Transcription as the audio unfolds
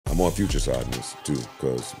I'm on Future side in this too,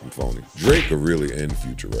 because I'm phony. Drake could really end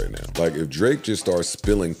Future right now. Like if Drake just starts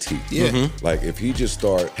spilling tea. Like if he just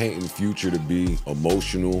start painting Future to be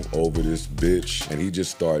emotional over this bitch and he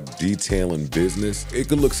just start detailing business, it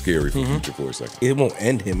could look scary for Future for a second. It won't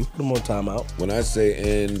end him. Put him on timeout. When I say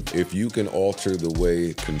end, if you can alter the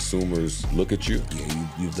way consumers look at you, Yeah,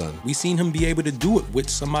 you've done. We seen him be able to do it with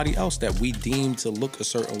somebody else that we deemed to look a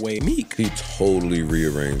certain way. Meek. he totally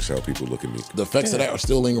rearranged how people look at me. The effects of that are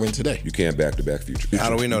still lingering today. You can't back-to-back Future. How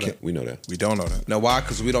do we know that? We know that. We don't know that. Now, why?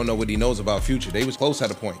 Because we don't know what he knows about Future. They was close at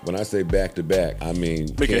a point. When I say back-to-back, I mean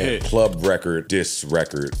Make a can't hit. club record, diss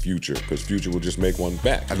record, Future, because Future will just make one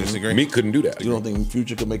back. I disagree. Meek couldn't do that. You don't think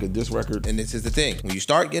Future could make a diss record? And this is the thing. When you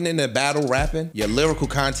start getting into battle rapping, your lyrical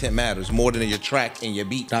content matters more than your track and your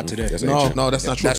beat. Not today. That's No, ancient. no, that's not true.